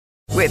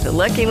With the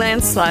Lucky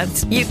Land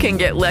Slots, you can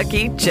get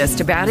lucky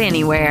just about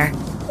anywhere.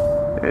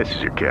 This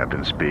is your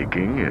captain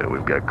speaking.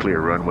 We've got clear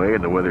runway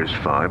and the weather's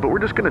fine, but we're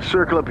just going to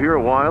circle up here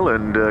a while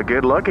and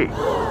get lucky.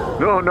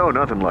 No,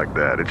 nothing like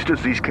that. It's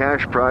just these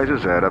cash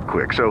prizes add up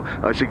quick. So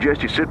I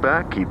suggest you sit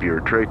back, keep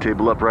your tray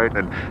table upright,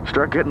 and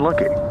start getting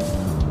lucky.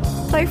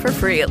 Play for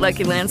free at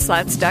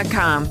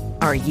LuckyLandSlots.com.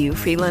 Are you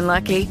feeling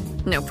lucky?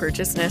 No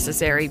purchase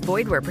necessary.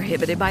 Void where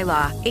prohibited by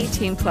law.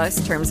 18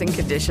 plus terms and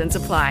conditions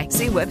apply.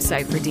 See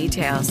website for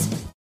details.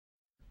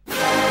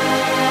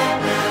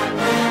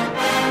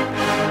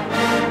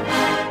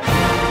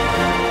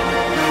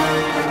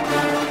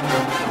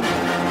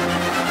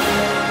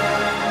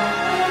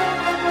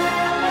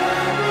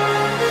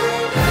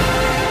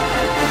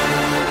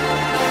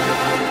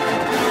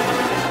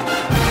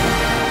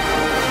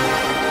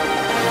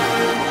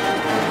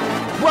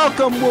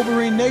 Welcome,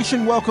 Wolverine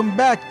Nation. Welcome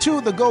back to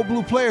the Go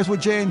Blue Players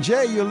with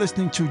J&J. You're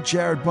listening to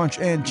Jarrod Bunch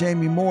and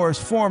Jamie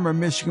Morris, former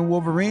Michigan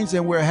Wolverines,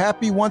 and we're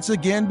happy once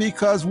again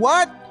because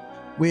what?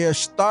 We are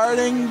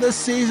starting the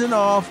season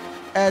off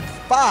at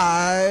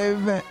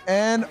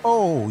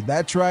 5-0.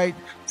 That's right,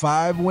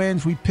 5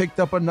 wins. We picked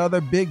up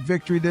another big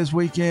victory this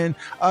weekend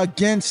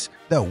against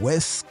the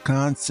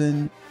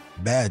Wisconsin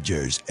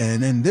Badgers.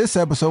 And in this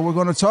episode, we're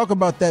going to talk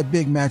about that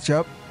big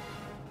matchup.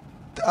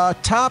 A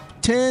top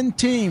 10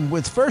 team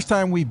with first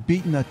time we've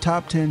beaten a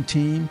top 10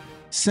 team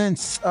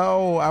since,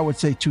 I would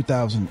say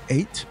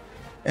 2008.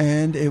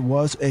 And it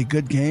was a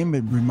good game.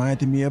 It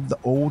reminded me of the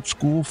old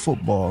school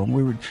football.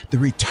 We were the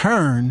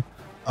return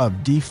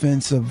of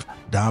defensive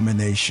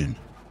domination.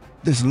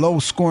 This low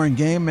scoring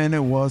game, and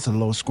it was a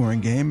low scoring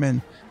game,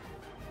 and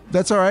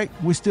that's all right.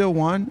 We still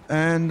won.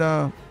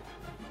 And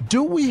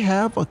do we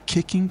have a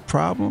kicking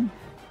problem?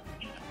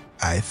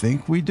 I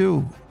think we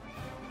do.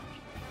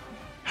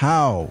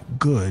 How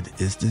good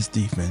is this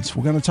defense?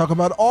 We're going to talk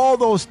about all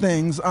those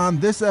things on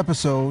this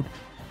episode.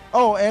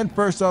 Oh, and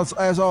first,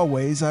 as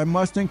always, I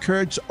must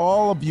encourage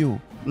all of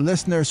you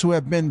listeners who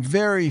have been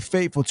very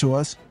faithful to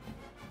us.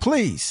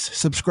 Please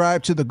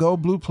subscribe to the Go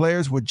Blue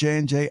Players with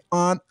J&J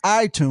on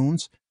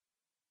iTunes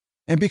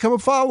and become a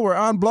follower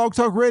on Blog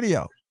Talk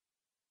Radio.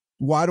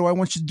 Why do I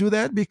want you to do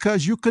that?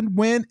 Because you can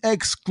win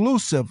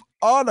exclusive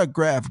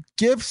autograph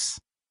gifts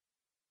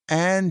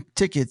and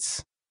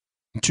tickets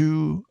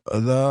to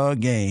the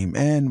game.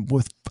 And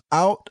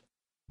without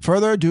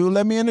further ado,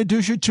 let me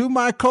introduce you to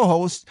my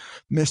co-host,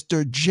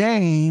 Mr.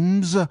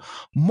 James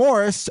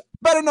Morris,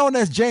 better known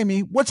as Jamie.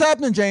 What's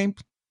happening, James?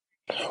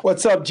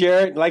 What's up,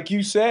 Jarrod? Like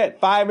you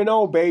said,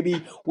 5-0,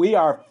 baby. We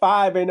are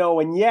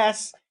 5-0. And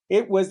yes,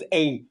 it was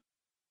a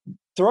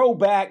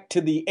throwback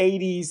to the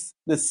 80s,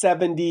 the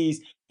 70s.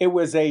 It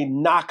was a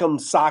knock 'em,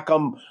 sock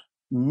 'em,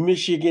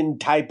 Michigan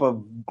type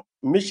of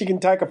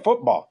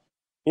football.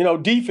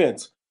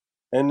 Defense.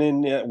 And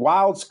then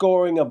wild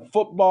scoring of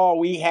football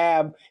we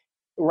have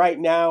right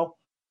now,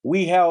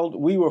 we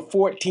were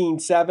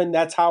 14-7.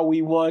 That's how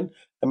we won.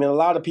 I mean, a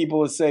lot of people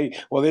would say,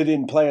 well, they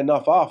didn't play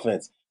enough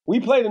offense. We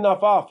played enough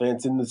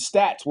offense, and the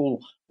stats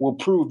will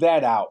prove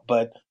that out.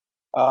 But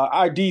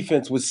our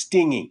defense was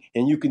stinging,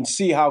 and you can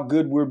see how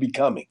good we're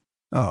becoming.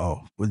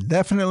 Oh, well,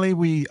 definitely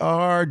we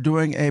are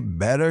doing a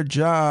better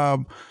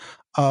job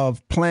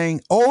of playing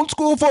old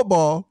school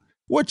football,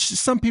 which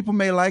some people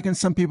may like and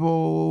some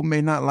people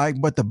may not like.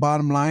 But the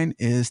bottom line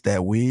is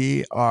that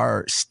we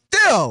are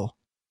still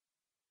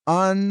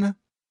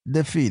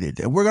undefeated.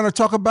 And we're going to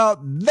talk about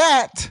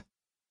that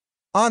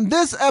on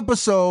this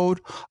episode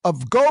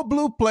of Go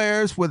Blue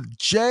Players with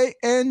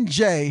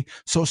J&J.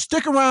 So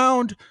stick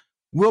around.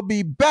 We'll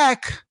be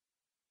back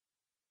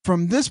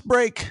from this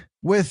break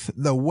with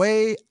the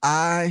Way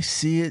I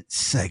See It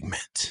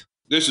segment.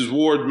 This is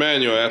Ward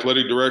Manuel,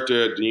 Athletic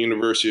Director at the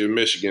University of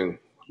Michigan.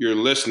 You're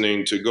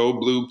listening to Go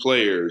Blue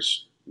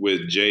Players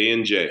with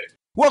J&J.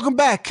 Welcome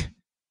back.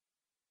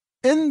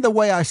 In the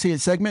Way I See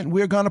It segment,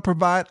 we're going to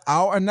provide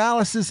our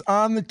analysis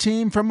on the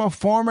team from a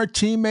former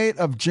teammate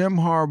of Jim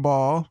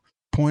Harbaugh's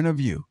point of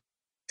view.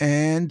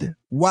 And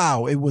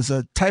wow, it was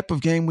a type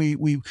of game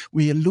we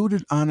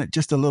alluded on it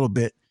just a little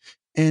bit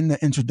in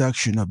the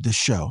introduction of this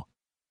show.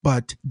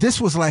 But this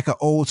was like an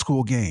old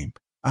school game.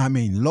 I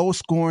mean, low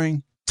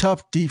scoring,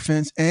 tough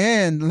defense.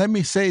 And let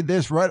me say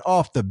this right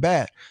off the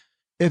bat.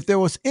 If there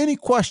was any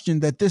question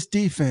that this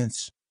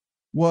defense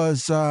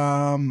was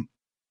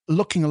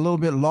looking a little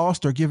bit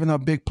lost or giving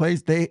up big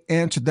plays, they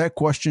answered that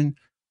question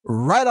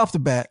right off the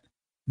bat.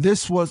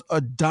 This was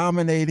a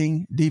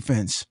dominating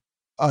defense,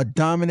 a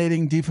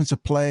dominating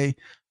defensive play,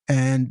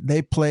 and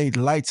they played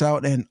lights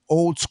out and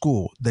old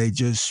school. They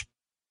just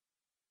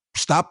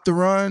stopped the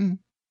run,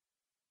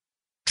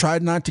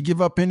 tried not to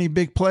give up any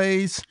big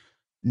plays,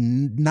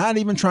 not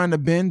even trying to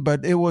bend,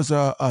 but it was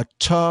a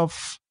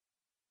tough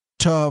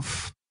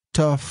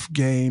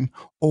game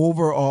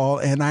overall.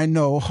 And I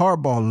know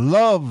Harbaugh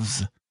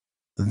loves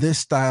this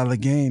style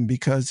of game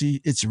because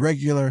it's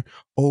regular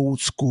old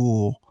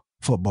school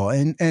football.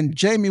 And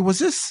Jamie, would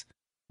you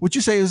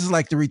say this is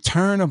like the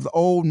return of the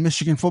old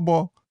Michigan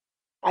football?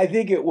 I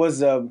think it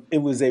was a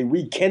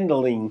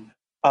rekindling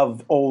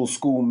of old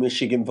school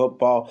Michigan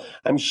football.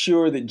 I'm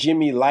sure that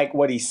Jimmy liked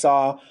what he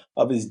saw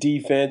of his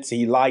defense.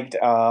 He liked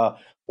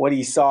what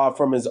he saw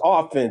from his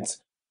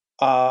offense.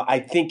 I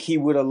think he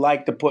would have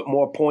liked to put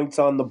more points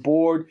on the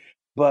board,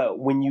 but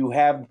when you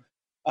have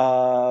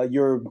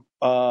your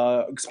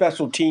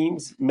special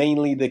teams,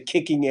 mainly the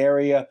kicking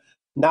area,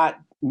 not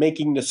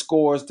making the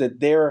scores that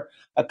they're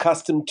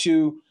accustomed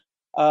to,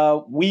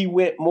 we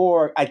went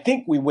more. I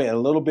think we went a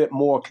little bit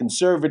more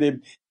conservative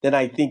than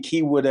I think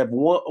he would have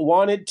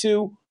wanted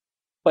to,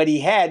 but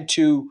he had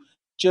to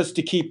just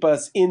to keep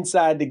us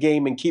inside the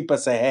game and keep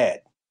us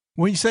ahead.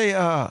 When you say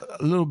a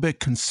little bit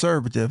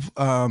conservative,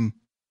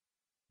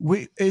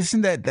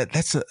 isn't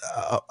that's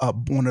a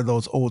one of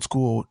those old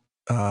school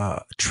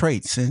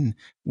traits, and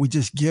we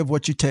just give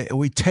what you take.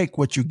 We take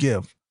what you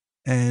give,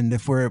 and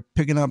if we're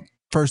picking up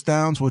first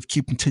downs, we'll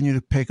continue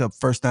to pick up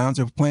first downs.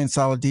 If we're playing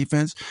solid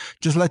defense,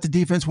 just let the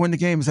defense win the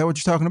game. Is that what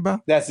you're talking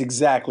about? That's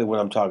exactly what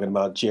I'm talking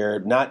about,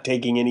 Jarrod. Not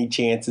taking any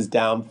chances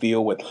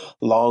downfield with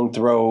long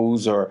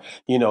throws, or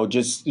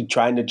just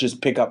trying to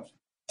just pick up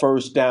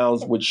first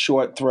downs with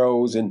short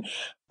throws and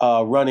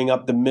running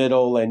up the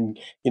middle. And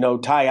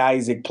Ty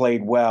Isaac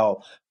played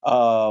well.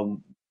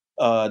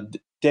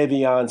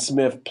 Devion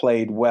Smith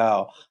played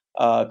well.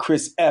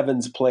 Chris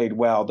Evans played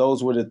well.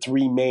 Those were the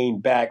three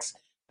main backs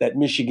that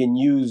Michigan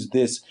used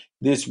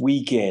this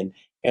weekend.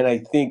 And I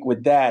think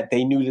with that,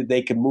 they knew that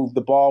they could move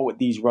the ball with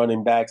these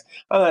running backs.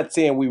 I'm not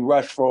saying we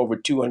rushed for over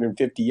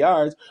 250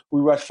 yards. We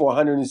rushed for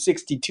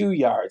 162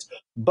 yards.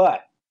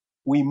 But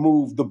we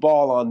moved the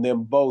ball on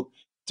them both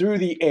through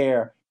the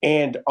air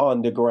and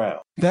on the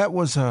ground. That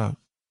was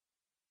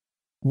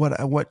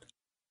what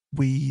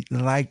we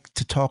like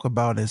to talk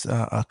about as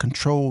a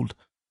controlled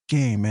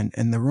game.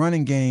 And the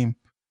running game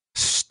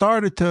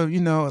started to,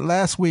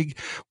 last week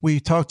we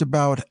talked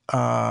about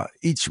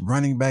each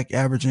running back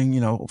averaging,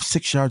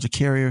 6 yards a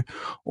carry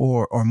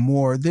or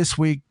more. This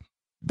week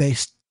they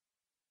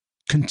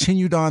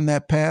continued on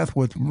that path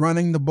with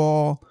running the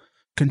ball,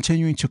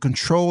 continuing to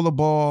control the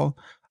ball,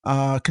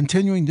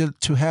 continuing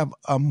to have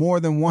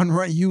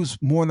use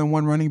more than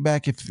one running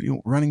back if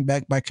running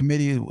back by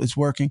committee is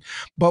working.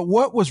 But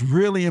what was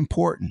really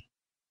important,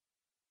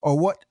 or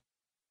what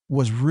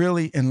was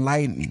really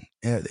enlightening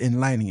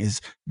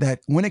is that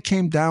when it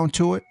came down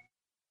to it,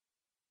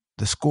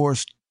 the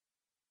scores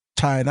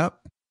tied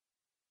up.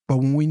 But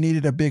when we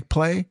needed a big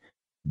play,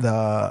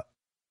 the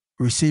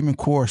receiving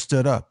core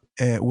stood up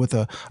with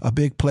a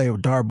big play of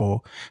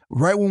Darboh.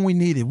 Right when we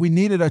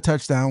needed a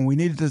touchdown, we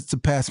needed the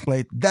pass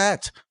play.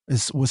 That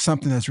was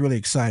something that's really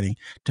exciting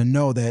to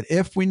know that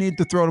if we need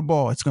to throw the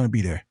ball, it's going to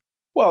be there.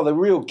 Well, the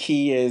real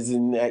key is,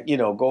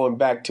 going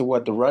back to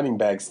what the running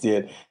backs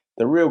did,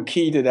 the real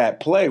key to that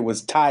play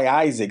was Ty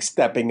Isaac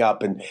stepping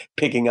up and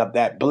picking up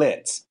that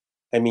blitz.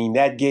 I mean,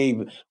 that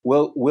gave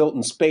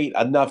Wilton Speight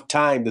enough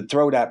time to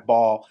throw that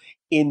ball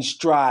in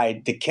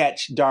stride to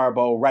catch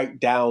Darboh right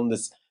down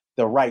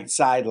the right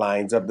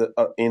sidelines of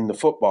in the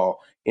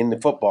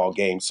football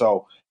game.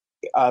 So,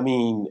 I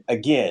mean,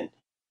 again,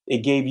 it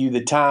gave you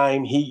the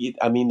time.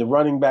 The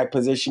running back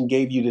position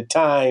gave you the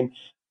time.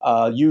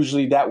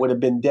 Usually that would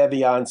have been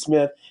Devion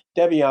Smith.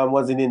 Devion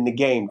wasn't in the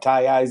game.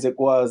 Ty Isaac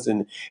was,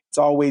 and it's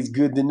always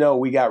good to know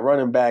we got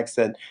running backs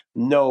that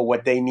know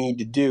what they need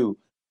to do,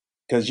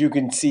 because you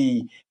can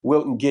see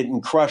Wilton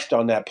getting crushed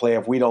on that play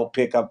if we don't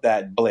pick up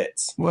that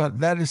blitz. Well,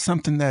 that is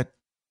something that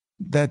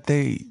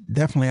they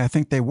definitely, I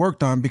think they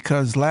worked on,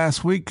 because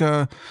last week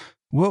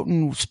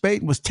Wilton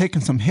Speight was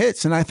taking some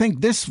hits, and I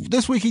think this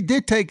week he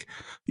did take,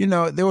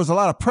 there was a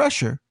lot of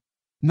pressure,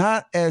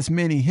 not as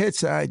many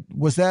hits. It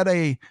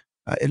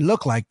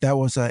looked like that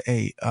was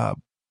a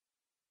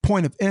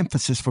point of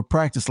emphasis for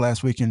practice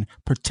last week in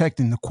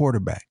protecting the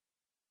quarterback.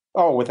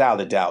 Oh,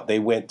 without a doubt. They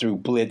went through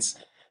blitz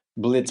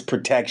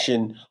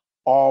protection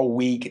all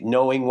week,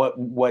 knowing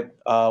what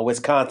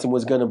Wisconsin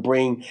was going to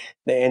bring.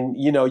 And,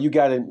 you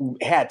got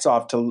hats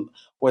off to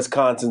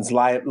Wisconsin's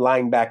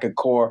linebacker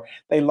core.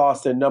 They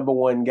lost their number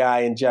one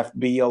guy in Jeff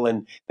Beal,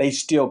 and they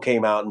still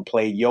came out and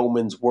played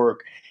yeoman's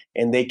work.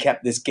 And they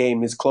kept this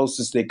game as close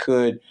as they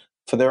could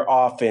for their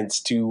offense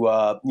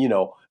to,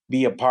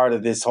 be a part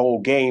of this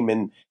whole game.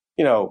 And,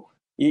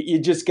 you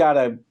just got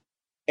to,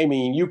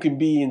 you can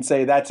be and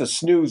say that's a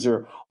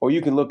snoozer, or you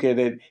can look at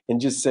it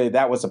and just say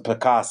that was a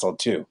Picasso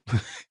too.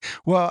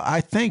 Well, I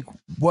think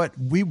what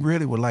we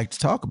really would like to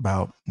talk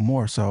about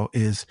more so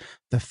is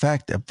the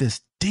fact of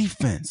this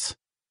defense,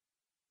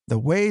 the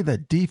way the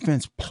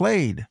defense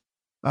played,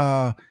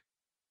 and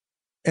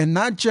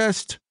not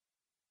just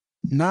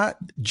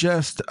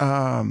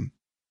the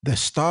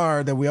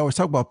star that we always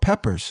talk about,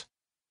 Peppers,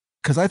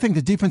 because I think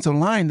the defensive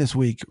line this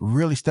week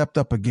really stepped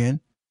up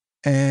again.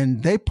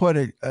 And they put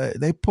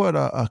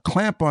a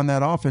clamp on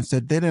that offense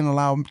that they didn't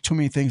allow too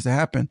many things to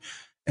happen.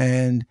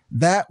 And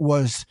that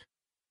was,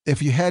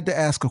 if you had to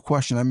ask a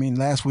question,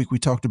 last week we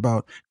talked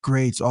about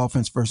grades,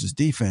 offense versus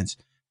defense.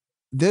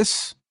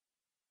 This,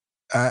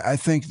 I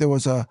think there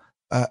was a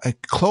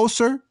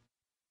closer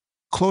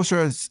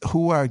as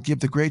who I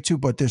give the grade to,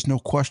 but there's no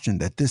question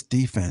that this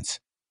defense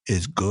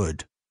is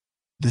good.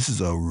 this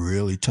is a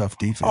really tough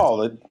defense.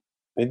 Oh,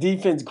 the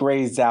defense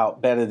grazed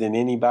out better than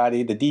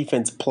anybody. The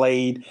defense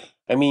played.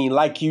 I mean,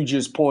 like you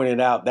just pointed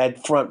out,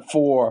 that front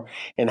four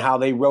and how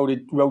they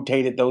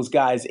rotated those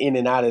guys in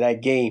and out of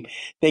that game.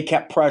 They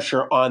kept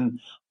pressure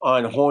on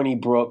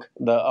Hornibrook,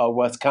 the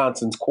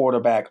Wisconsin's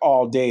quarterback,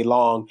 all day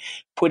long,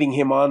 putting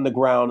him on the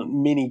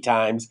ground many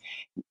times,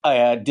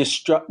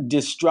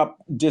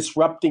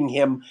 disrupting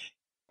him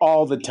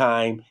all the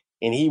time,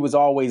 and he was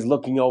always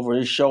looking over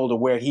his shoulder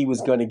where he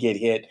was going to get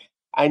hit.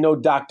 I know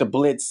Dr.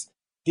 Blitz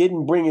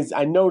didn't bring his.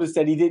 I noticed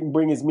that he didn't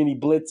bring as many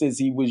blitz as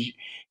he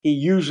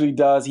usually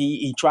does.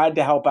 He tried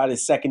to help out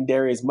his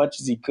secondary as much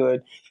as he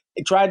could.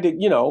 He tried to,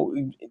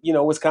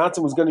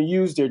 Wisconsin was going to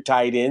use their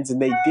tight ends,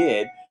 and they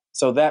did.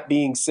 So that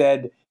being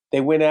said,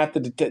 they went after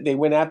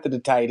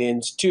the tight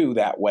ends too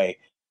that way.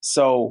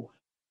 So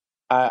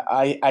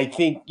I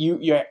think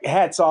your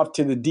hats off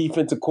to the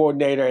defensive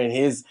coordinator and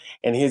his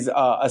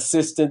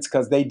assistants,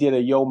 because they did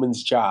a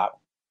yeoman's job.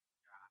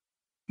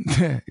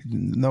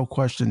 No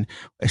question.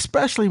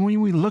 Especially when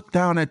you look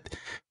at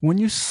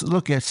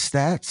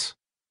stats,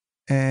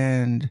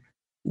 and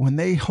when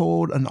they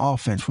hold an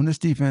offense, when this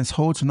defense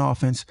holds an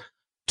offense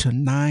to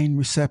 9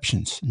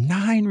 receptions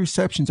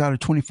out of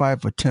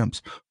 25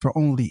 attempts for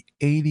only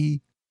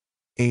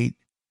 88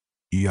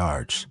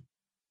 yards.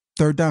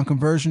 Third down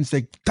conversions,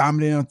 they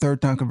dominated on third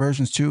down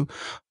conversions too.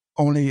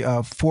 Only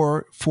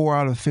 4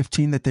 out of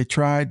 15 that they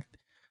tried.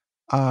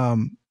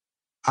 You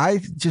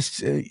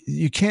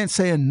can't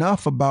say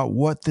enough about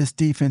what this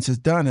defense has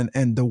done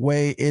and the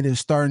way it is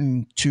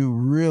starting to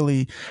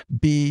really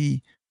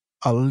be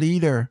a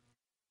leader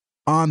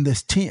on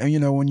this team. You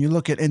know, when you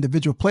look at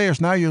individual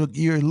players, now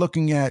you're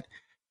looking at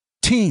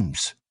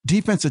teams,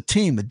 the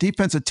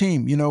defensive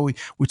team. You know,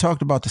 we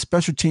talked about the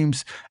special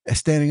teams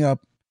standing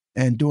up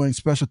and doing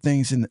special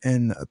things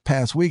in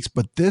past weeks,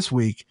 but this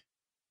week,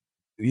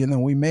 you know,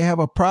 we may have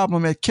a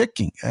problem at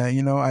kicking.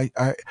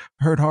 I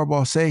heard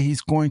Harbaugh say he's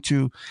going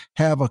to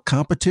have a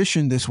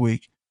competition this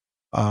week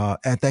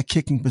at that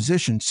kicking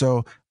position.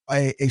 So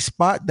a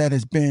spot that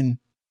has been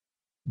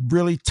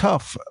really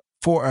tough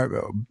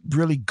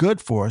really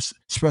good for us,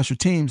 special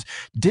teams,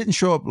 didn't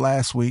show up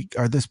last week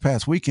or this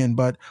past weekend,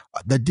 but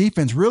the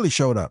defense really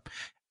showed up.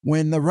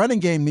 When the running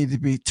game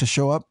needed to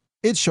show up,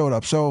 it showed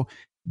up. So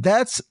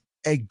that's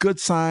a good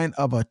sign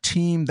of a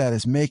team that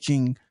is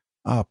making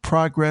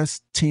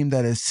progress, team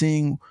that is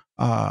seeing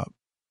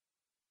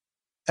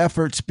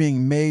efforts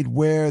being made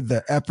where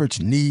the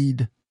efforts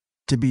need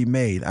to be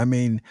made. I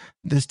mean,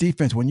 this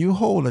defense, when you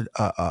hold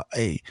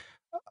a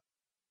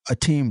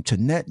team to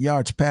net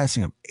yards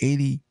passing of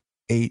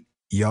 88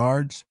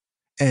 yards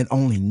and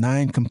only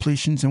 9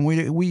 completions, and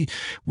we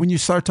when you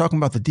start talking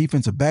about the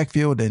defensive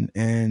backfield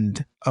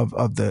and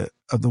of the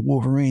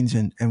Wolverines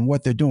and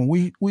what they're doing,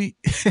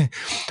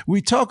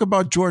 we talk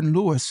about Jordan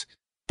Lewis,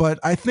 but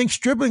I think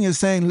Stribling is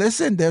saying,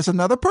 listen, there's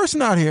another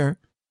person out here.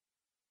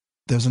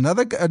 There's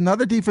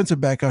another defensive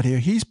back out here.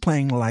 He's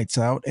playing lights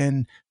out,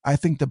 and I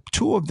think the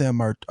two of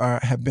them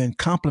have been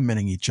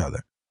complementing each other.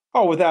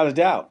 Oh, without a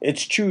doubt,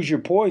 it's choose your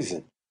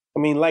poison. I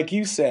mean, like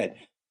you said,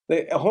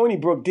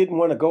 Hornibrook didn't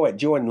want to go at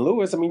Jordan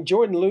Lewis. I mean,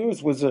 Jordan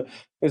Lewis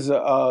is a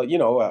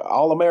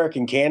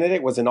All-American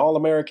candidate, was an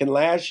All-American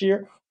last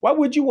year. Why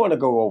would you want to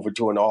go over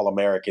to an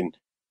All-American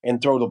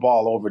and throw the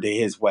ball over to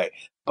his way?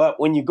 But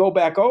when you go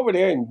back over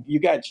there and you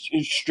got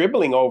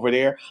Stribling over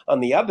there on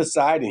the other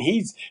side, and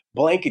he's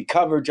blanket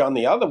coverage on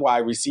the other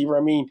wide receiver,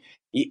 I mean,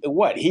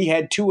 he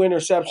had 2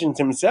 interceptions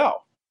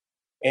himself.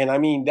 And I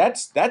mean,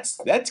 that's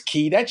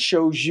key. That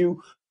shows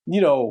you,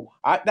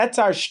 that's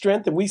our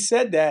strength. And we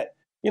said that,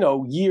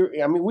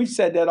 we've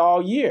said that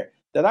all year,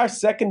 that our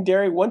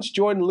secondary, once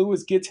Jordan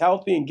Lewis gets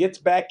healthy and gets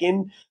back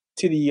into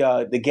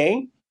the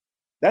game,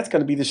 that's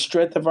going to be the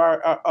strength of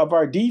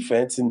our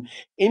defense. And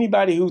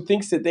anybody who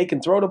thinks that they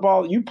can throw the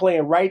ball, you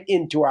playing right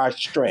into our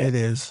strength.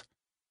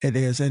 It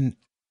is. And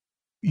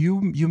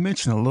you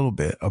mentioned a little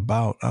bit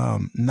about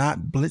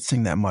not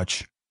blitzing that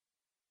much.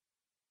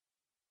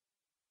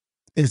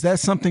 Is that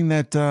something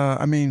that,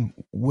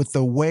 with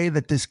the way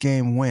that this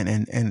game went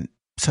in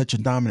such a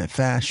dominant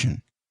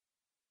fashion,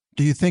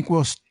 do you think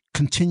we'll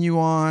continue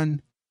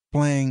on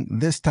playing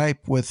this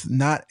type with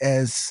not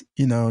as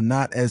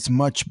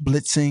much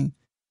blitzing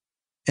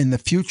in the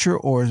future,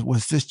 or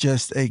was this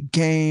just a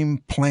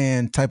game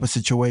plan type of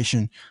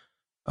situation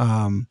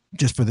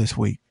just for this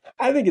week?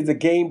 I think it's a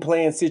game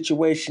plan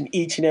situation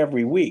each and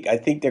every week. I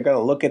think they're going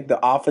to look at the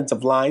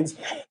offensive lines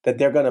that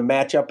they're going to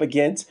match up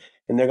against,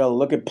 and they're going to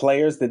look at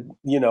players that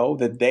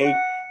that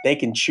they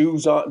can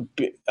choose on,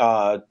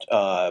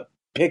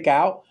 pick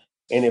out,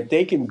 and if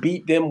they can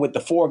beat them with the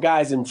 4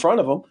 guys in front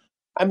of them.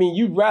 I mean,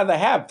 you'd rather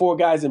have 4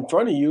 guys in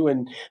front of you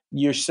and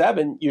your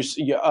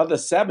other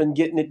 7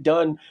 getting it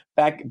done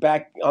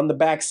back on the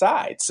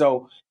backside.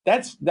 So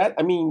that's that.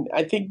 I mean,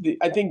 I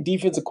think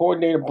defensive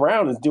coordinator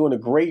Brown is doing a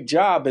great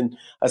job in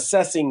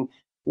assessing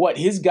what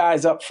his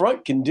guys up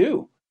front can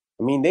do.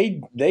 I mean,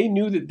 they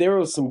knew that there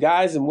were some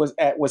guys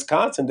at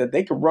Wisconsin that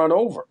they could run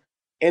over,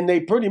 and they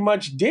pretty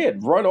much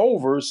did run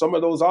over some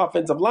of those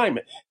offensive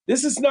linemen.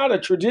 This is not a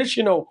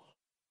traditional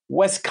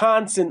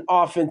Wisconsin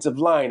offensive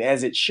line,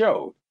 as it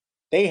showed.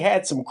 They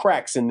had some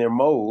cracks in their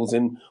molds,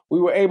 and we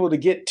were able to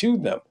get to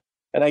them.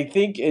 And I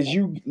think as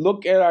you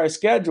look at our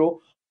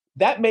schedule,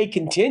 that may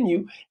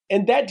continue,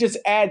 and that just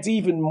adds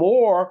even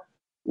more.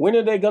 When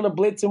are they going to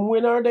blitz and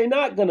when are they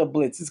not going to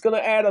blitz? It's going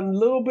to add a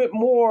little bit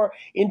more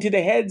into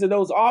the heads of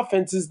those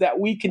offenses that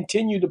we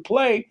continue to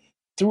play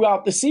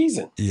throughout the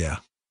season. Yeah.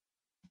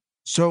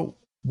 So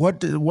what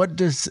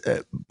does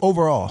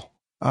overall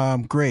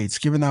grades,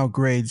 giving out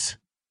grades,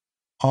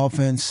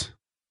 offense?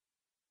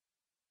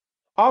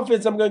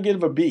 Offense, I'm going to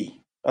give a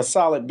B, a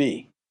solid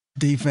B.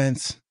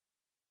 Defense?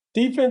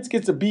 Defense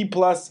gets a B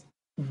plus,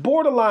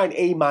 borderline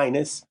A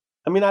minus.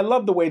 I mean, I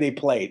love the way they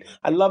played.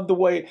 I love the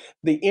way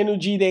the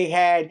energy they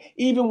had.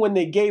 Even when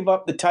they gave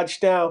up the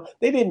touchdown,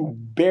 they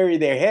didn't bury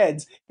their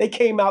heads. They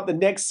came out the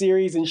next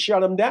series and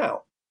shut them down.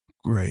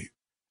 Great.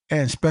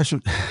 And special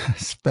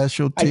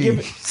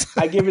teams.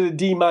 I give it a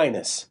D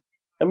minus.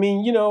 I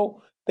mean,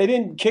 they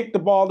didn't kick the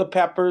ball to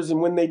Peppers, and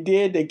when they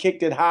did, they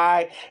kicked it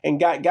high and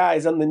got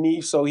guys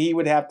underneath, so he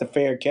would have to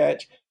fair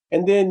catch.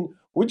 And then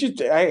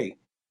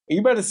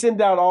you better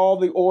send out all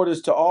the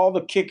orders to all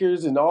the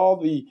kickers and all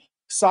the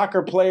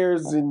soccer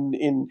players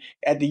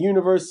at the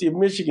University of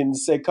Michigan and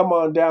say, come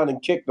on down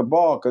and kick the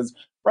ball, because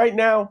right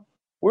now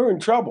we're in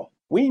trouble.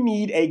 We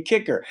need a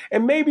kicker.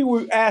 And maybe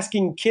we're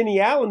asking Kenny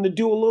Allen to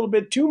do a little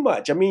bit too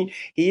much. I mean,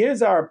 he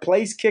is our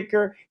place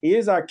kicker. He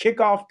is our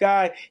kickoff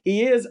guy.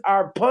 He is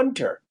our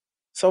punter.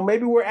 So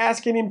maybe we're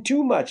asking him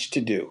too much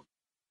to do.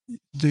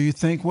 Do you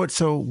think what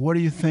do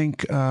you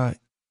think? Harb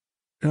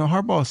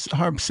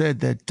said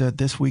that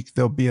this week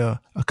there'll be a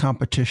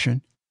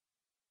competition.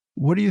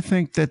 What do you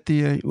think that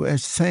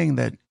as saying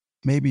that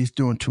maybe he's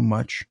doing too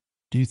much?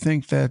 Do you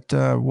think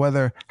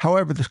that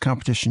however this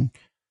competition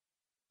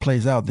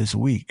plays out this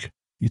week,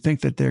 you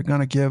think that they're going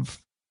to give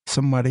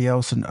somebody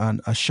else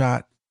a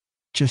shot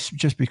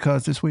just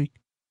because this week?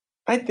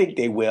 I think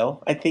they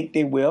will.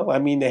 I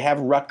mean, they have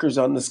Rutgers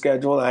on the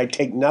schedule, and I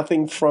take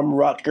nothing from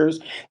Rutgers.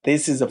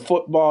 This is a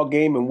football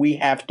game, and we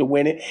have to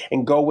win it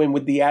and go in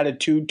with the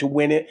attitude to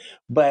win it.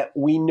 But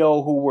we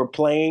know who we're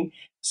playing.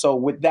 So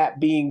with that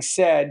being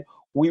said,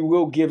 we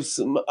will give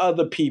some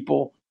other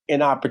people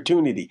an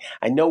opportunity.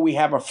 I know we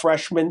have a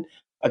freshman,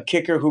 a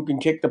kicker who can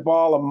kick the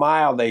ball a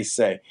mile, they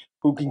say,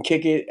 who can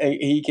kick it.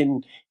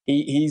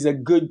 He's a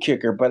good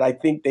kicker, but I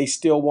think they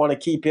still want to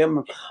keep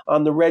him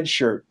on the red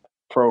shirt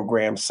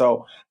program.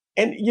 So,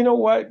 and you know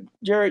what,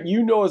 Jarrod,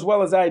 you know as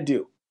well as I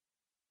do,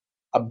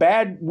 a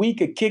bad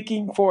week of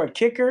kicking for a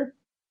kicker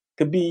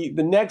could be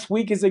the next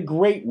week is a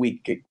great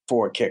week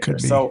for a kicker.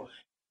 So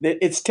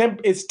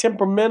it's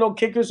temperamental.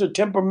 Kickers are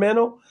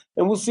temperamental,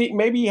 and we'll see.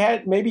 Maybe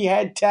he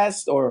had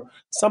tests or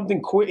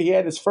something. He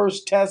had his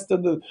first test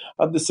of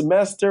the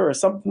semester or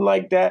something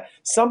like that.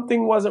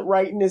 Something wasn't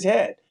right in his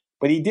head,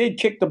 but he did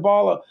kick the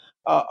ball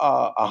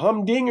a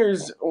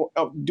humdingers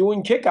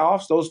doing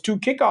kickoffs. Those 2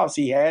 kickoffs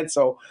he had.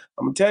 So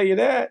I'm gonna tell you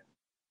that.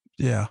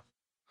 Yeah.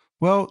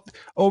 Well,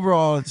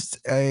 overall,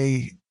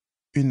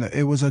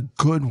 it was a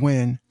good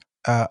win,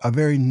 a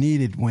very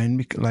needed win.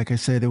 Because, like I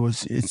said,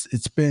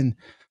 it's been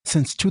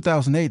since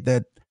 2008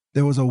 that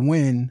there was a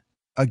win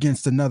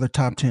against another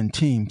top 10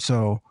 team.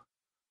 So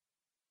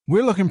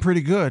we're looking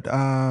pretty good.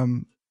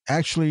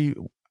 Actually,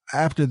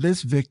 after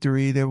this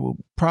victory, there will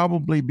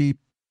probably be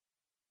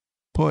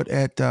put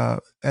at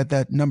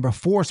that number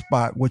 4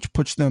 spot, which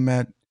puts them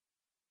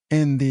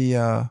in the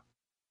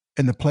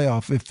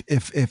playoff.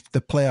 If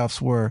the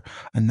playoffs were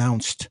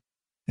announced,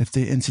 if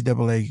the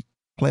NCAA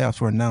playoffs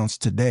were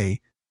announced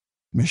today,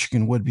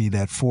 Michigan would be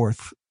that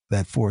fourth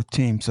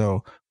team.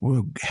 So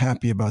we're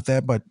happy about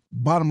that. But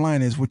bottom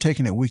line is we're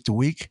taking it week to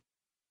week.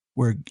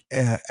 We're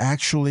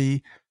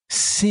actually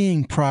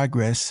seeing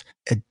progress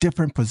at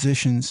different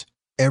positions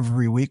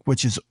every week,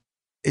 which is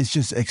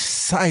just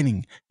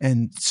exciting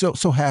and so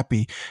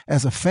happy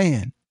as a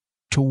fan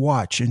to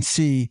watch and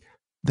see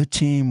the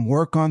team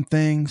work on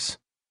things,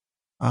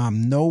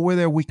 know where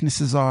their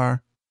weaknesses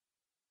are,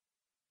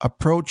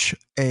 approach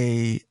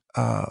a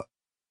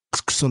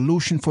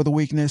solution for the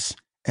weakness,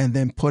 and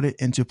then put it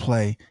into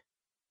play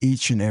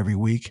each and every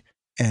week.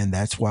 And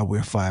that's why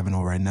we're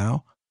 5-0 right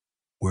now.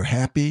 We're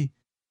happy.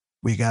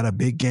 We got a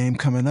big game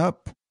coming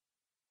up.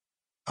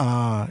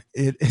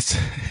 It's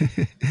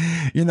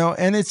and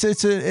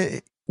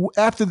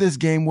after this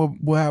game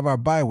we'll have our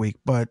bye week,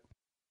 but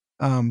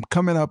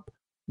coming up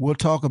we'll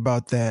talk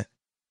about that.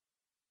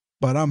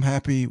 But I'm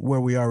happy where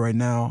we are right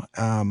now.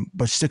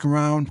 But stick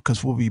around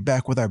because we'll be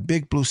back with our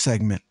Big Blue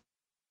segment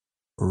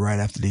right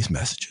after these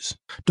messages.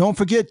 Don't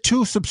forget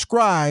to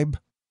subscribe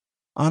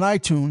on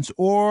iTunes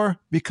or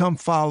become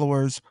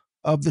followers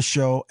of the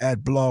show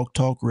at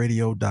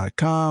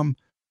blogtalkradio.com.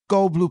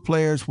 Go Blue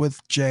Players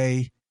with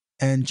J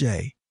and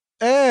J.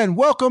 And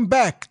welcome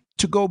back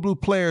to Go Blue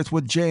Players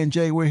with J and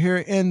J. We're here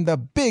in the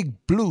Big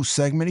Blue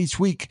segment. Each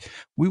week,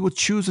 we will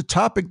choose a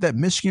topic that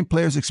Michigan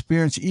players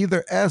experience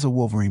either as a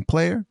Wolverine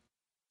player,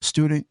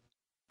 student,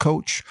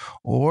 coach,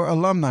 or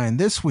alumni. And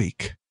this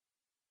week,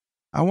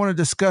 I want to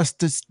discuss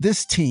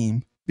this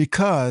team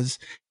because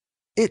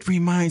it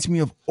reminds me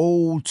of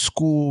old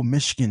school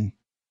Michigan.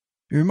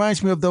 It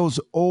reminds me of those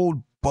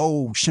old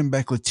Bo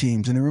Schembechler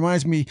teams. And it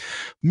reminds me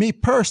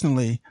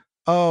personally,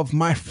 of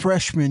my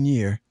freshman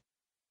year,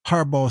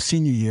 Harbaugh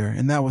senior year.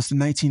 And that was the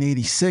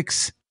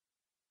 1986,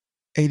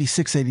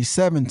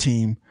 87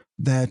 team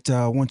that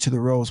went to the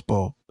Rose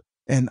Bowl.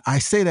 And I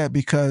say that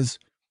because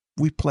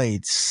we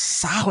played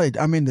solid.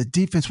 I mean, the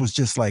defense was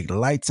just like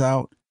lights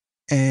out,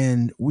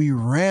 and we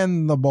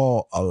ran the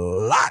ball a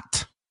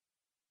lot.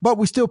 But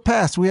we still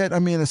passed.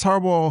 It's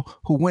Harbaugh,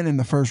 who went in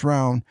the first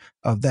round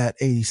of that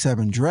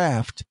 87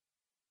 draft,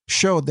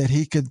 showed that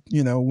he could,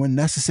 when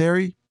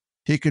necessary,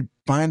 he could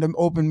find an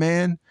open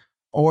man,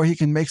 or he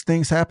can make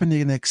things happen. He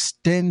can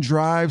extend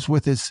drives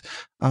with his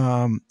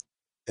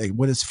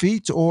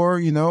feet,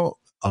 or,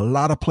 a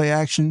lot of play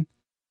action,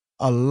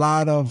 a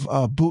lot of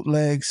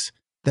bootlegs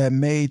that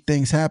made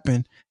things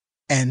happen,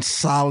 and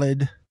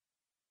solid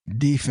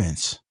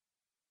defense.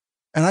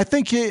 And I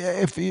think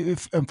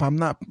if I'm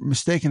not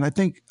mistaken, I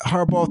think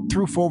Harbaugh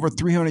threw for over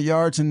 300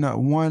 yards in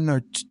one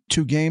or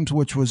two games,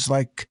 which was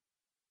like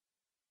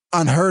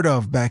unheard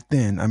of back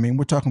then. I mean,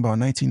 we're talking about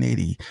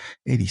 1980,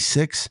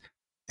 86,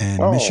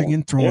 and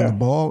Michigan throwing the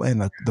ball,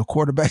 and the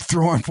quarterback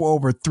throwing for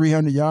over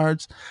 300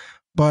 yards.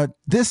 But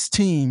this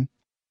team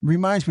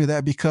reminds me of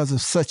that because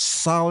of such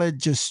solid,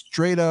 just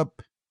straight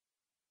up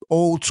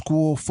old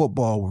school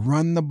football.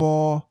 Run the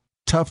ball,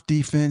 tough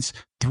defense,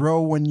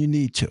 throw when you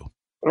need to.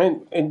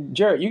 And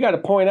Jarrod, you got to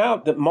point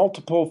out that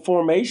multiple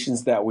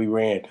formations that we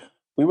ran.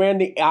 We ran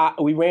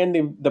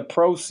the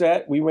pro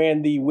set. We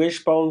ran the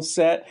wishbone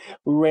set.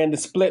 We ran the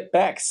split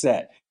back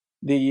set.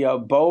 The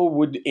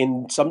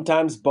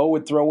sometimes Bo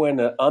would throw in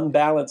an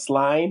unbalanced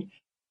line.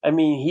 I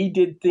mean, he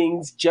did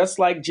things just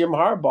like Jim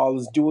Harbaugh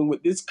is doing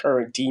with this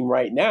current team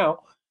right now.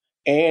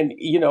 And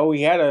he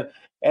had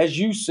as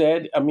you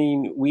said, I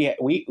mean, we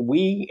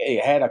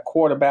had a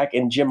quarterback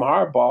in Jim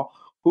Harbaugh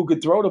who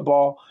could throw the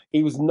ball.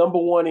 He was number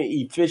one in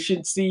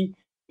efficiency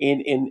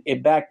in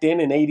back then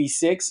in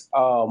 '86.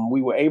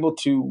 We were able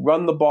to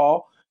run the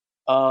ball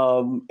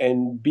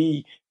and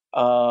be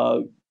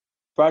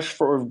rush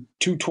for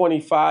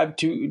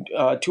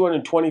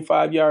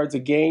 225 yards a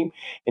game,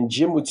 and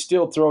Jim would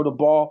still throw the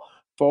ball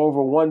for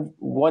over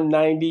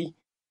 190,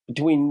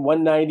 between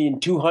 190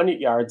 and 200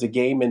 yards a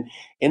game. And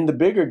in the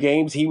bigger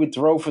games, he would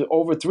throw for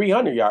over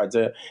 300 yards.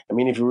 I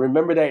mean, if you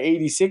remember that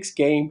 '86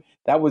 game,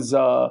 that was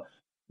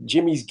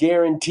Jimmy's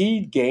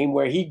guaranteed game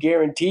where he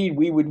guaranteed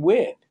we would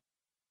win.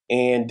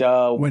 And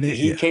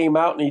he came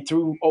out and he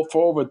threw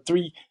for over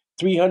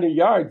 300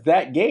 yards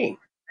that game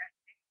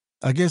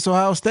against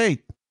Ohio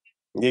State.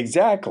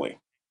 Exactly.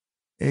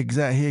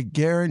 He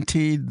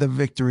guaranteed the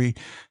victory,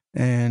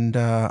 and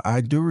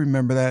I do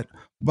remember that.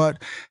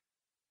 But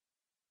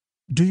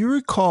do you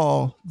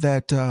recall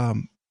that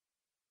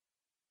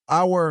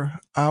our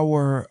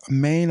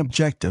main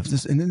objective,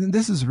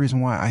 this is the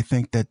reason why I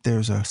think that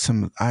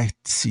I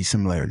see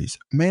similarities.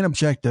 Main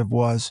objective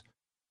was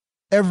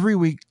every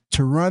week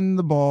to run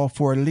the ball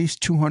for at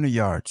least 200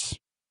 yards.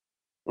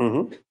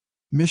 Mm-hmm.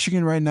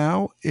 Michigan right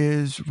now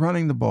is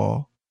running the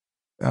ball.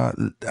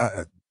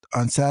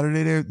 On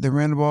Saturday, they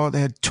ran the ball.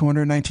 They had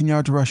 219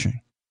 yards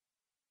rushing.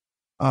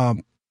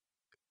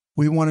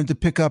 We wanted to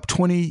pick up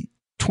 20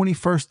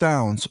 first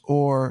downs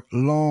or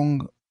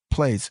long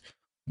plays.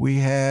 We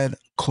had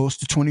close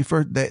to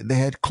 21st. They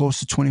had close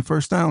to 20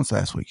 first downs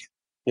last week.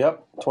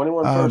 Yep,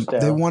 21 first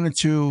downs. They wanted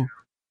to,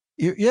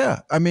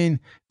 I mean,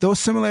 those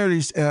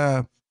similarities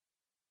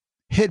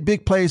hit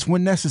big plays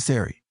when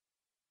necessary.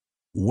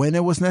 When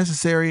it was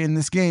necessary in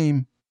this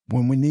game,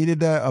 when we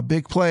needed a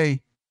big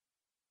play,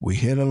 we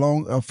hit a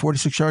long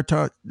 46-yard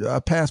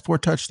pass for a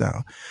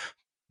touchdown.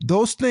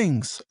 Those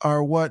things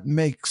are what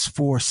makes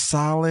for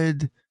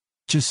solid,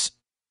 just,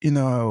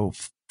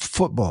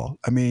 football.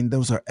 I mean,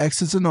 those are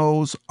X's and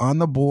O's on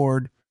the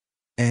board,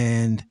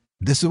 and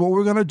this is what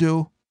we're going to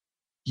do.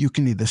 You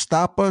can either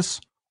stop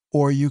us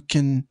or you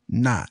can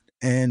not.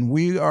 And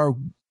we are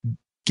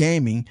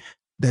gaming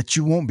that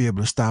you won't be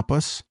able to stop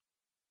us,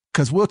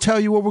 because we'll tell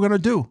you what we're going to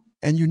do,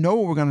 and you know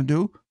what we're going to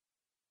do.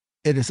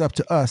 It is up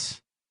to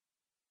us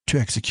to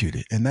execute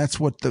it. And that's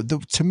what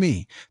to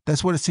me,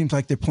 that's what it seems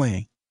like they're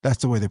playing.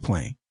 That's the way they're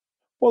playing.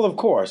 Well, of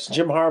course,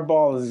 Jim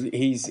Harbaugh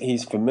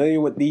he's familiar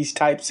with these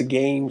types of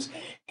games.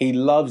 He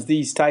loves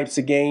these types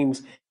of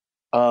games.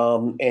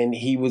 And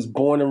he was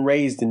born and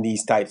raised in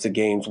these types of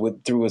games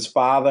through his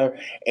father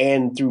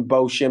and through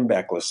Bo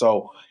Schembechler.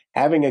 So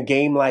having a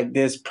game like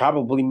this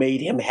probably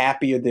made him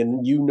happier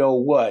than you know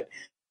what.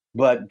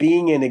 But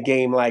being in a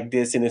game like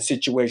this, in a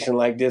situation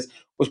like this,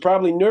 was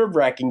probably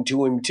nerve-wracking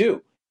to him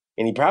too.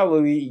 And he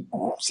probably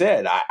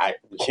said,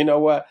 you know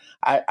what,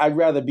 I'd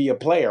rather be a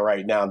player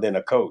right now than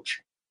a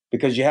coach,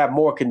 because you have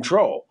more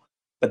control.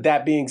 But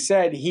that being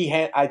said,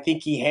 I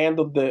think he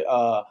handled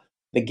the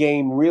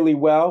game really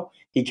well.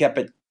 He kept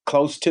it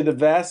close to the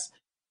vest.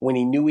 When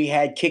he knew he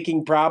had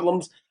kicking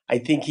problems, I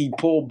think he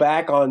pulled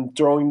back on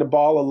throwing the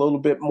ball a little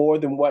bit more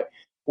than what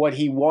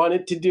he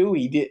wanted to do.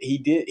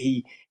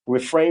 He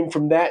refrained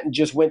from that and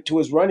just went to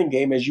his running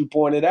game, as you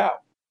pointed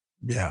out.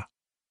 Yeah.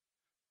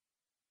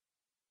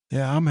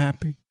 Yeah, I'm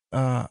happy.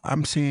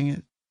 I'm seeing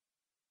it.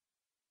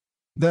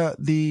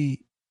 The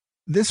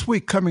this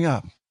week coming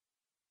up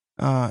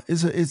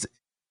is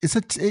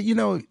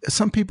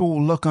some people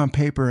will look on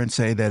paper and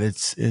say that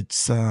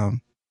it's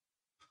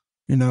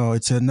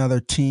another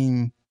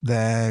team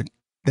that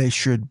they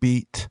should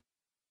beat.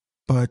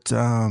 But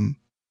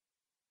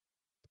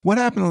what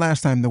happened the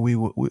last time that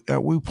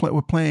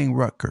were playing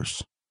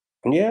Rutgers?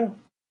 Yeah,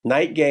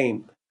 night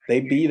game. They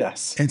beat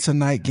us. It's a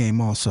night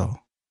game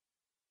also.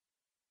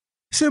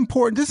 It's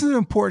important. This is an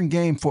important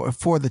game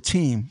for the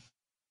team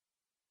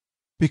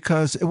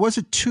because it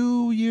wasn't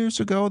 2 years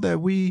ago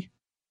that we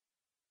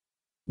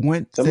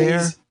went there.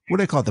 What do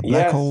they call it? The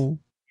black hole?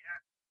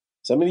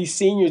 Some of these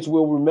seniors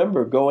will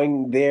remember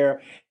going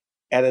there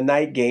at a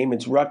night game.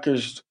 It's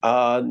Rutgers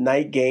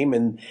night game,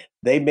 and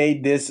they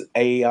made this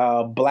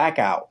a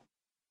blackout,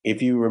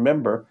 if you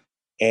remember.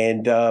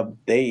 And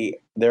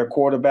their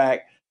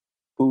quarterback,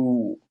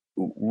 who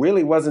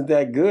really wasn't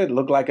that good,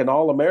 looked like an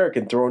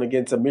All-American thrown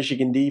against a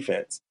Michigan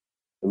defense.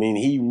 I mean,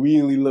 he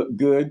really looked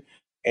good,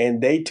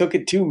 and they took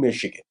it to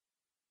Michigan.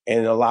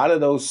 And a lot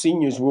of those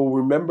seniors will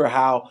remember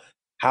how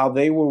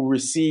they were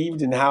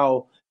received and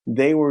how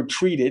they were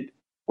treated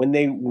when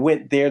they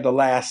went there the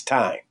last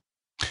time.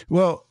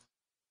 Well,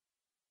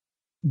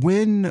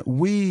 when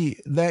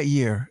that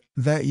year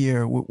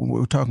we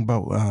were talking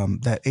about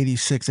that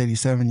 86,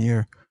 87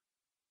 year,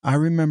 I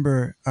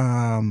remember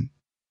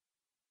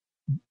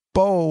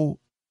Bo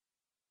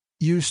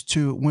used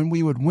to, when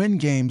we would win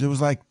games, it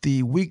was like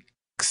the week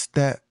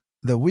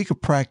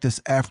of practice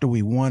after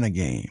we won a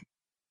game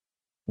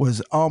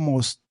was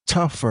almost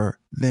tougher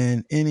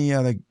than any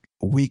other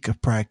week of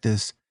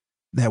practice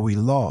that we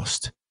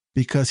lost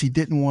because he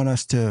didn't want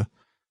us to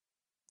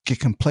get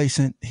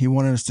complacent. He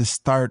wanted us to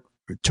start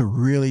to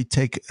really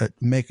pay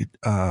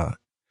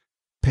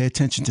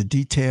attention to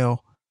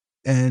detail.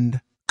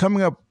 And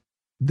coming up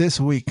this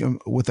week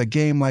with a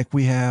game like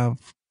we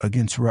have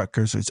against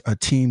Rutgers, it's a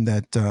team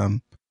that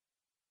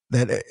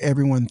that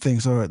everyone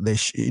thinks they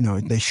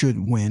should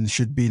win,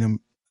 should beat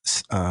them.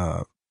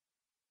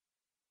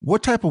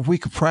 What type of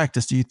week of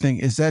practice do you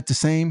think is that the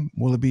same?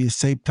 Will it be the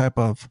same type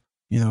of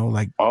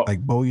like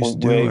Bo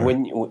used to do?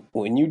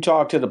 When you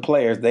talk to the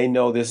players, they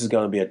know this is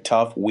going to be a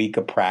tough week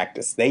of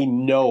practice. They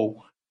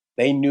knew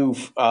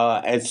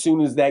as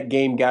soon as that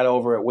game got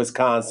over at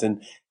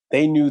Wisconsin,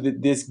 they knew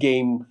that this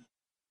game,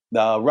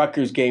 the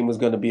Rutgers game, was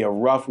going to be a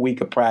rough week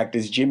of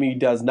practice. Jimmy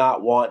does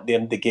not want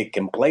them to get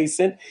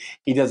complacent.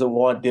 He doesn't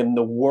want them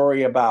to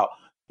worry about,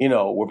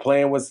 we're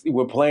playing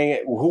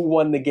who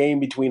won the game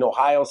between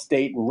Ohio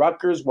State and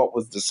Rutgers. What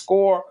was the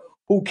score?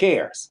 Who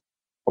cares?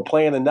 We're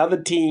playing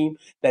another team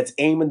that's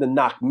aiming to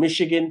knock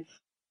Michigan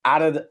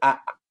out of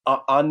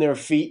on their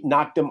feet,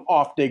 knock them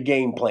off their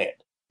game plan,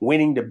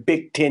 winning the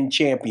Big Ten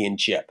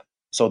championship.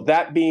 So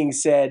that being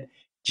said,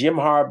 Jim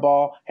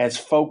Harbaugh has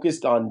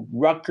focused on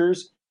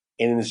Rutgers,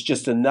 and it's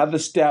just another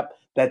step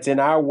that's in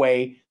our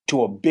way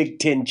to a Big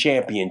Ten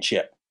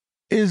championship.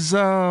 Is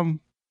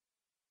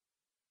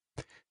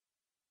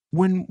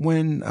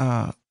when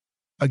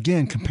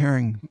again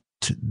comparing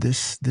to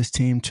this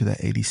team to the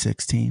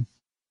 86 team,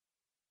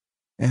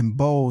 and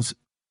Bo's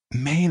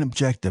main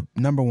objective,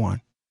 number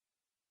one,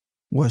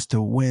 was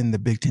to win the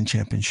Big Ten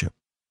championship.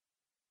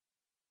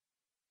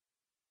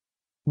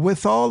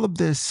 With all of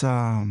this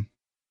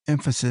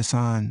emphasis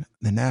on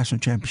the national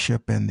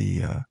championship and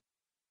the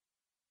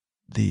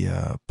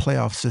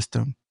playoff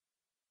system,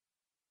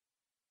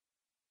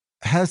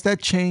 has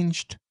that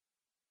changed?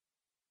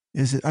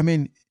 Is it? I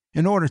mean,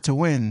 in order to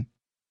win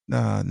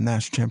the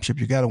national championship,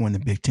 you got to win the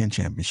Big Ten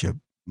championship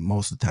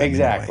most of the time.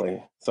 Exactly.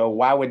 Anyway. So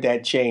why would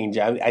that change?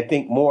 I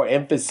think more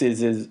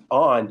emphasis is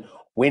on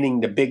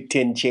winning the Big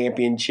Ten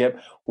championship,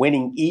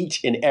 winning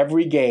each and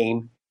every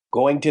game,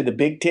 going to the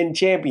Big Ten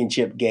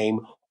championship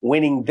game,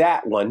 winning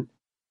that one,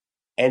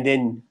 and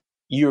then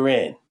you're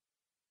in.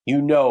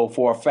 You know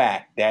for a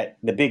fact that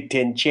the Big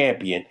Ten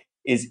champion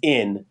is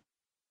in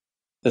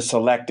the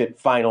selected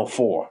Final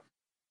Four.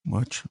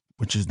 Which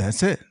is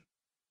that's it.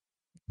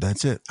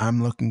 That's it.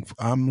 I'm looking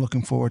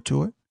forward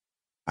to it.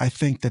 I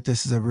think that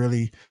this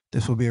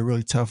will be a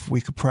really tough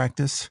week of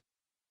practice.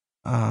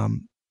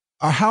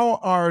 How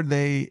are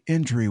they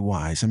injury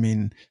wise? I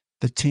mean,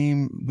 the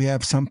team, we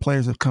have some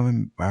players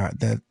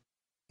that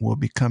will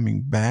be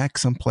coming back.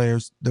 Some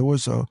players, there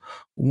was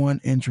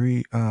one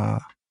injury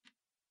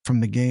from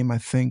the game, I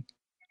think.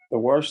 The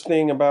worst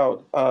thing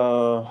about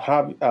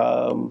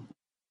the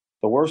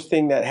worst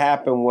thing that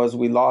happened was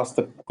we lost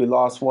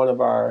one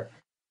of our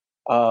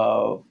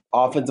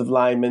offensive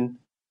linemen,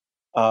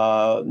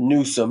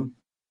 Newsom,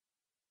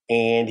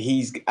 and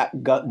he's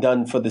got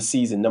done for the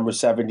season, number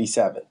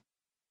 77.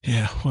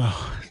 Yeah,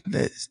 well,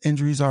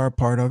 injuries are a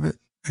part of it,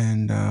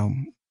 and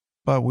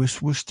but we're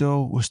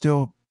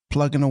still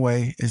plugging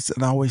away. It's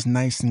always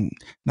nice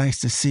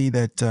to see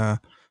that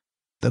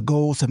the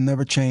goals have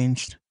never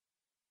changed.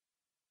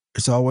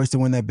 It's always to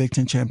win that Big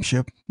Ten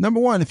championship. Number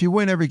one, if you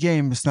win every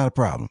game, it's not a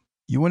problem.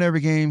 You win every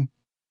game,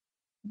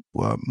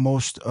 well,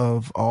 most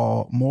or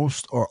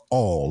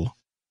all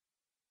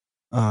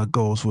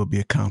goals will be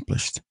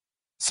accomplished.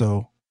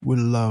 So we'd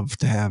love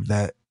to have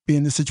that. Be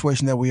in the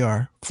situation that we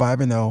are,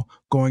 5-0,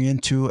 going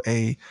into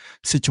a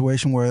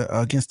situation where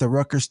against the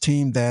Rutgers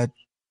team that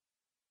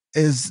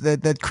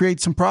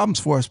creates some problems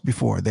for us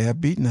before. They have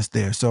beaten us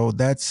there. So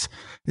this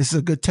is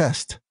a good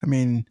test. I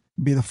mean,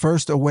 be the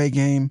first away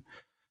game.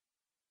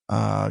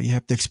 You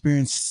have to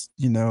experience,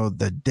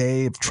 the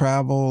day of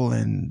travel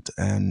and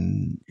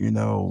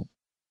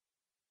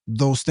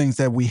those things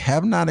that we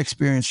have not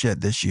experienced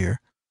yet this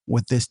year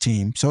with this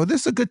team. So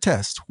this is a good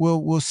test.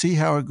 We'll see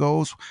how it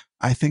goes.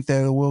 I think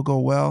that it will go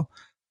well.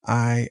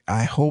 I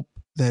hope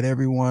that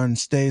everyone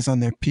stays on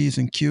their P's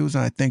and Q's,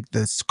 and I think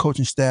the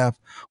coaching staff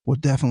will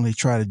definitely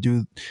try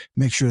to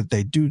make sure that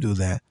they do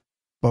that.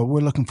 But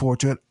we're looking forward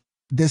to it.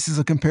 This is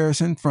a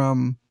comparison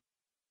from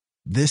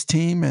this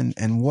team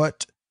and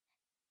what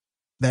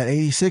that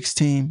 86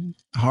 team,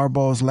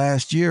 Harbaugh's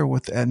last year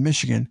at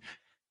Michigan,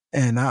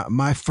 and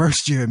my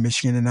first year at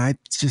Michigan, and I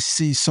just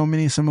see so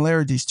many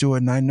similarities to it.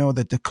 And I know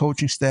that the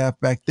coaching staff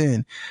back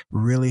then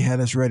really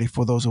had us ready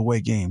for those away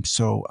games.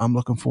 So I'm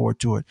looking forward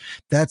to it.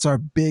 That's our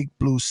Big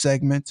Blue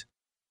segment.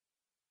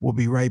 We'll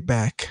be right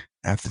back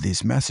after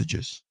these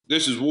messages.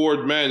 This is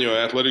Ward Manuel,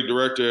 Athletic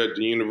Director at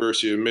the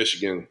University of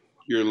Michigan.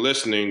 You're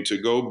listening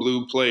to Go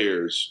Blue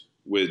Players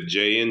with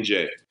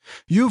J&J.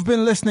 You've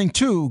been listening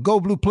to Go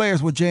Blue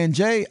Players with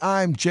J&J.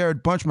 I'm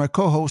Jarrod Bunch. My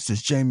co-host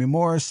is Jamie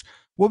Morris.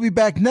 We'll be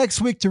back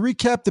next week to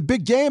recap the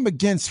big game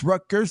against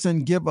Rutgers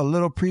and give a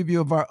little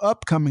preview of our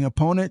upcoming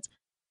opponent.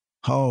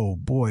 Oh,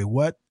 boy,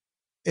 what?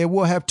 It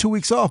will have 2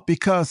 weeks off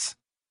because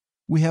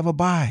we have a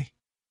bye,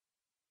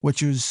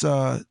 which is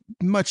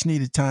much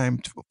needed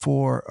time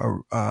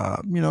for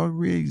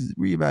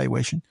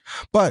reevaluation.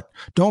 But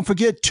don't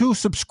forget to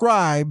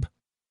subscribe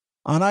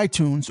on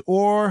iTunes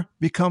or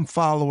become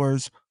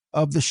followers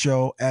of the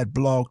show at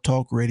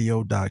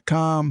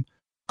blogtalkradio.com.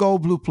 Go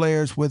Blue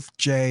Players with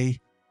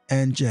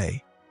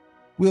J&J.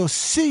 We'll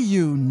see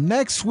you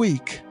next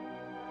week.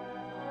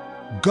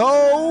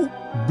 Go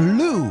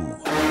Blue!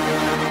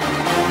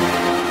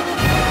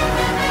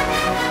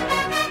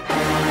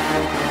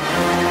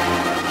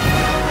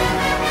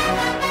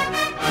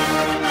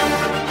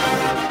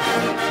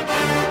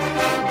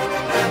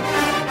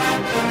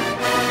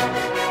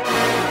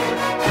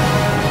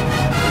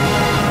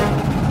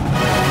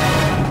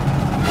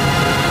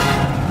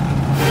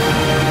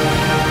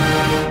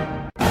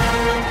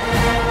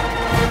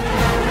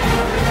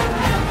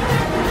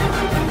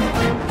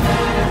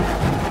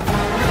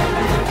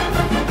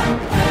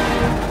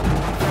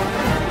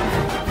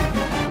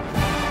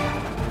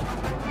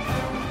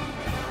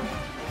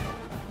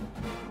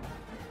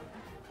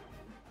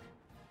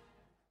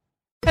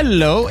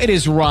 Hello, it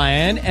is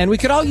Ryan, and we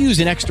could all use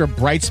an extra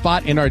bright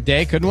spot in our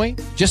day, couldn't we?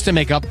 Just to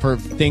make up for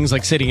things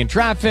like sitting in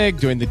traffic,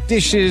 doing the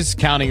dishes,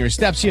 counting your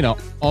steps,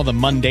 all the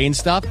mundane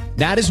stuff.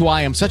 That is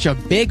why I'm such a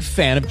big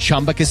fan of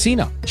Chumba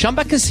Casino.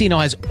 Chumba Casino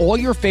has all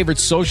your favorite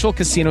social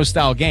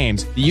casino-style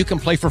games that you can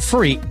play for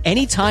free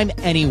anytime,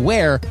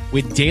 anywhere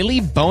with daily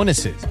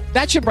bonuses.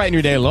 That should brighten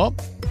your day a little.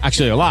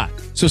 Actually, a lot.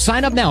 So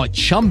sign up now at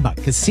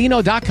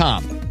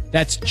ChumbaCasino.com.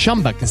 That's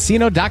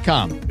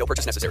ChumbaCasino.com. No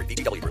purchase necessary.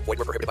 VGW Group. Void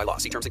where prohibited by law.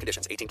 See terms and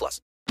conditions. 18+.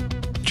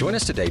 Join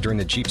us today during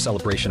the Jeep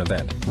Celebration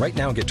event. Right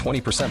now, get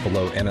 20%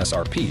 below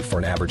MSRP for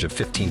an average of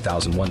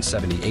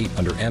 $15,178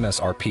 under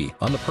MSRP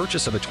on the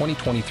purchase of a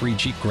 2023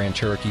 Jeep Grand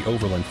Cherokee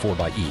Overland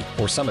 4xE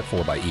or Summit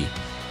 4xE.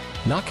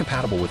 Not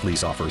compatible with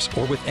lease offers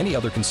or with any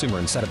other consumer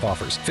incentive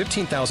offers.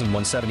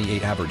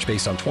 $15,178 average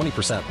based on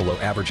 20% below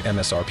average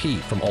MSRP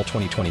from all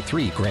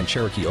 2023 Grand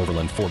Cherokee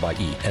Overland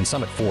 4xE and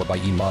Summit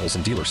 4xE models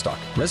in dealer stock.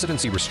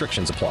 Residency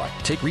restrictions apply.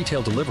 Take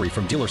retail delivery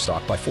from dealer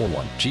stock by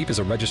 4/1. Jeep is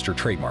a registered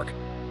trademark.